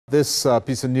This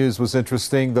piece of news was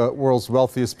interesting. The world's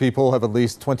wealthiest people have at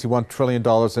least $21 trillion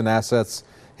in assets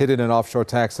hidden in offshore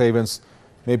tax havens,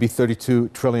 maybe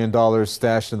 $32 trillion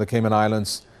stashed in the Cayman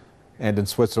Islands and in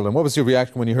Switzerland. What was your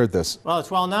reaction when you heard this? Well,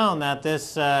 it's well known that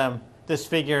this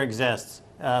figure exists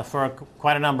for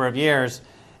quite a number of years.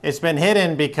 It's been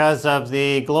hidden because of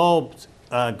the globe's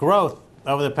growth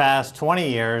over the past 20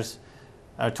 years,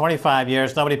 25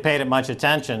 years. Nobody paid it much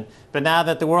attention. But now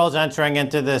that the world's entering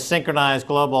into the synchronized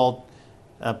global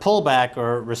pullback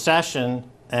or recession,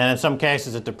 and in some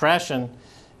cases a depression,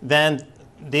 then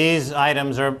these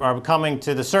items are coming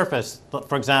to the surface.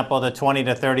 For example, the 20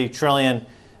 to 30 trillion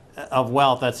of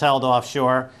wealth that's held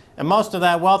offshore. And most of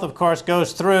that wealth, of course,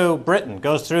 goes through Britain,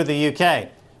 goes through the UK,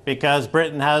 because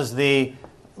Britain has the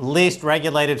least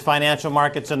regulated financial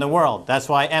markets in the world. That's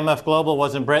why MF Global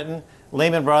was in Britain.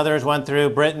 Lehman Brothers went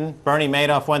through Britain. Bernie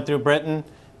Madoff went through Britain.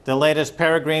 The latest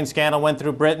Peregrine scandal went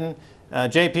through Britain.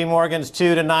 JP Morgan's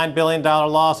 $2 to $9 billion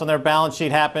loss on their balance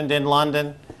sheet happened in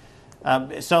London.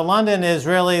 So London is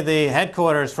really the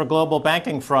headquarters for global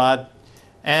banking fraud.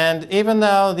 And even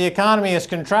though the economy is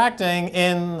contracting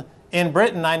in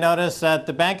Britain, I noticed that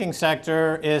the banking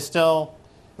sector is still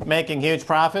making huge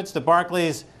profits. The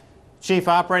Barclays chief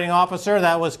operating officer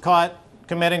that was caught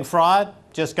committing fraud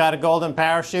just got a golden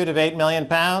parachute of £8 million.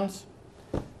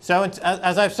 So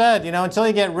as I've said, until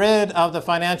you get rid of the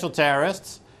financial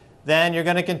terrorists, then you're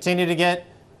going to continue to get,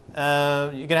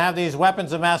 you're going to have these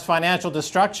weapons of mass financial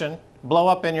destruction blow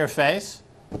up in your face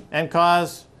and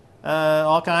cause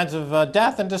all kinds of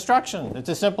death and destruction. It's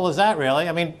as simple as that, really.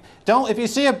 I mean, if you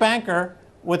see a banker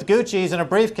with Gucci's in a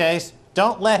briefcase,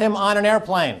 don't let him on an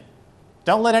airplane.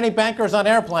 Don't let any bankers on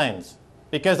airplanes,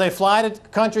 because they fly to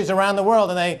countries around the world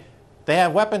and they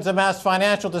have weapons of mass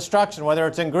financial destruction, whether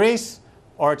it's in Greece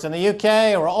or it's in the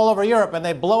UK or all over Europe, and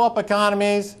they blow up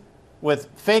economies with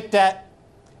fake debt,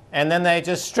 and then they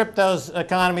just strip those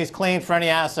economies clean for any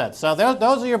assets. So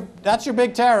that's your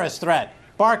big terrorist threat.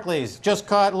 Barclays just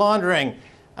caught laundering,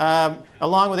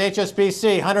 along with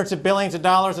HSBC, hundreds of billions of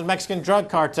dollars in Mexican drug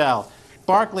cartel.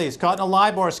 Barclays caught in a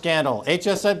LIBOR scandal.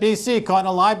 HSBC caught in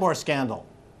a LIBOR scandal.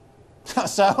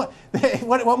 So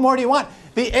what more do you want?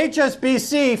 The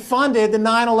HSBC funded the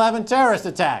 9/11 terrorist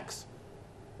attacks.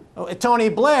 Tony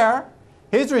Blair,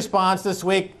 his response this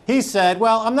week, he said,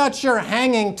 well, I'm not sure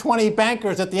hanging 20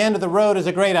 bankers at the end of the road is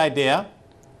a great idea.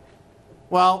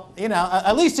 Well,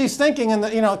 at least he's thinking in the,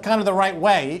 kind of the right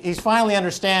way. He finally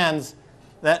understands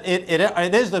that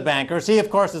it is the bankers. He, of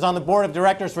course, is on the board of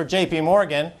directors for JP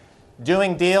Morgan,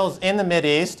 doing deals in the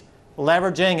Mideast,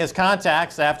 leveraging his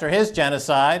contacts after his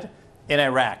genocide in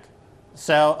Iraq.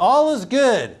 So all is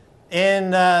good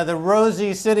in the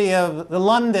rosy city of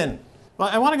London. Well,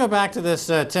 I want to go back to this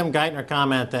Tim Geithner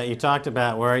comment that you talked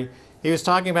about, where he was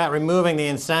talking about removing the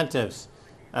incentives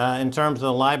in terms of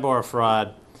the LIBOR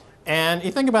fraud. And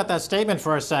you think about that statement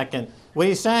for a second. What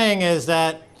he's saying is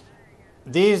that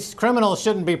these criminals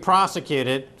shouldn't be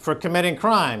prosecuted for committing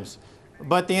crimes,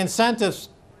 but the incentives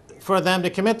for them to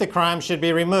commit the crime should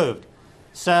be removed.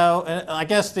 So I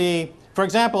guess for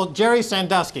example, Jerry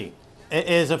Sandusky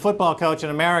is a football coach in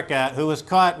America who was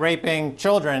caught raping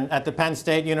children at the Penn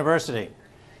State University.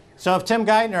 So if Tim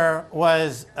Geithner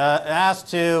was asked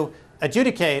to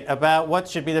adjudicate about what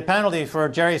should be the penalty for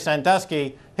Jerry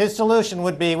Sandusky, his solution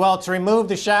would be, well, to remove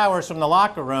the showers from the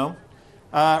locker room,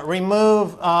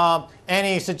 remove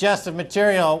any suggestive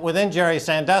material within Jerry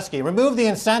Sandusky, remove the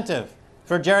incentive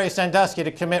for Jerry Sandusky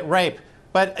to commit rape.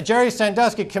 But Jerry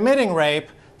Sandusky committing rape,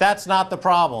 that's not the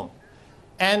problem.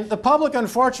 And the public,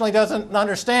 unfortunately, doesn't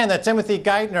understand that Timothy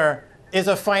Geithner is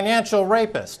a financial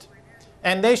rapist.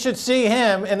 And they should see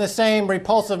him in the same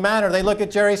repulsive manner they look at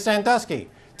Jerry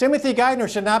Sandusky. Timothy Geithner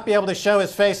should not be able to show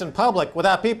his face in public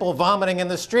without people vomiting in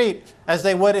the street, as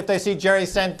they would if they see Jerry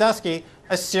Sandusky,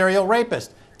 a serial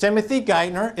rapist. Timothy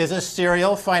Geithner is a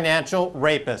serial financial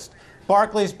rapist.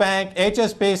 Barclays Bank,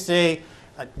 HSBC,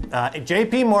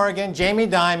 JP Morgan, Jamie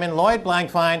Dimon, Lloyd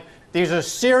Blankfein, these are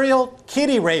serial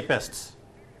kiddie rapists.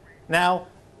 Now,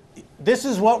 this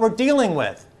is what we're dealing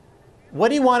with. What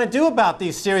do you want to do about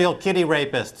these serial kiddie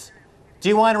rapists? Do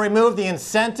you want to remove the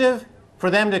incentive for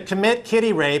them to commit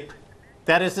kiddie rape,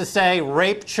 that is to say,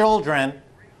 rape children,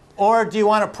 or do you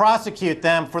want to prosecute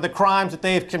them for the crimes that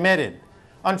they've committed?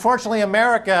 Unfortunately,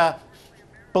 America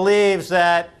believes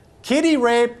that kiddie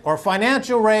rape or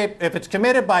financial rape, if it's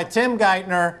committed by Tim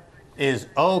Geithner, is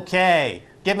okay.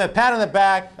 Give him a pat on the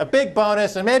back, a big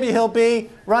bonus, and maybe he'll be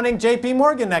running JP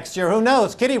Morgan next year. Who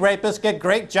knows? Kiddie rapists get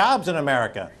great jobs in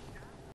America.